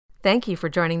Thank you for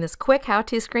joining this quick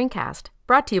how-to screencast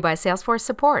brought to you by Salesforce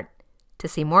Support. To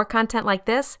see more content like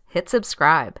this, hit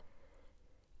subscribe.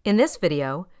 In this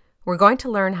video, we're going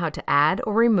to learn how to add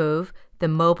or remove the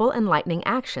mobile and lightning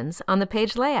actions on the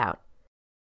page layout.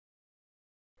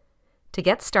 To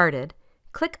get started,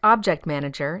 click Object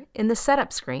Manager in the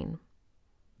Setup screen.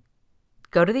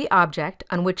 Go to the object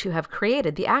on which you have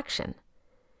created the action.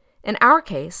 In our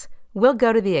case, we'll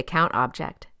go to the Account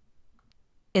object.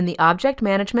 In the Object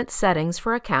Management settings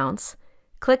for Accounts,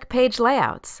 click Page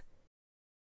Layouts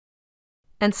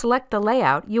and select the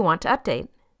layout you want to update.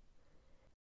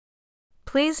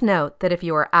 Please note that if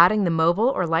you are adding the mobile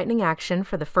or lightning action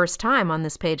for the first time on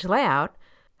this page layout,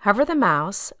 hover the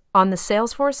mouse on the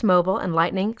Salesforce Mobile and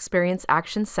Lightning Experience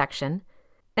Actions section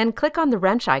and click on the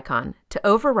wrench icon to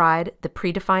override the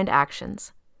predefined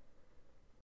actions.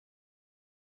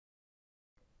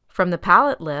 From the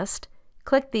palette list,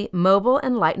 click the Mobile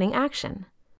and Lightning action.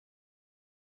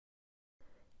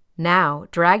 Now,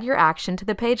 drag your action to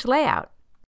the page layout.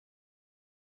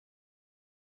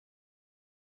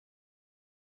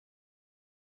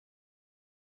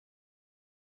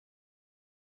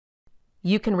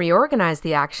 You can reorganize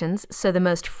the actions so the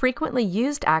most frequently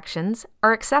used actions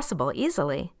are accessible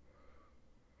easily.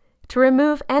 To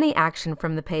remove any action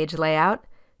from the page layout,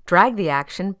 drag the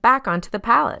action back onto the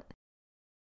palette.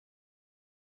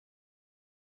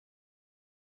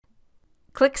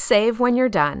 Click Save when you're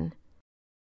done.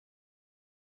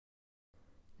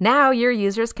 Now your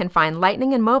users can find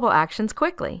lightning and mobile actions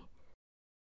quickly.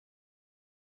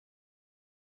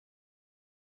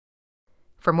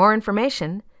 For more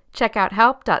information, check out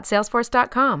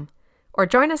help.salesforce.com or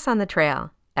join us on the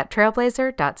trail at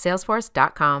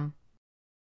trailblazer.salesforce.com.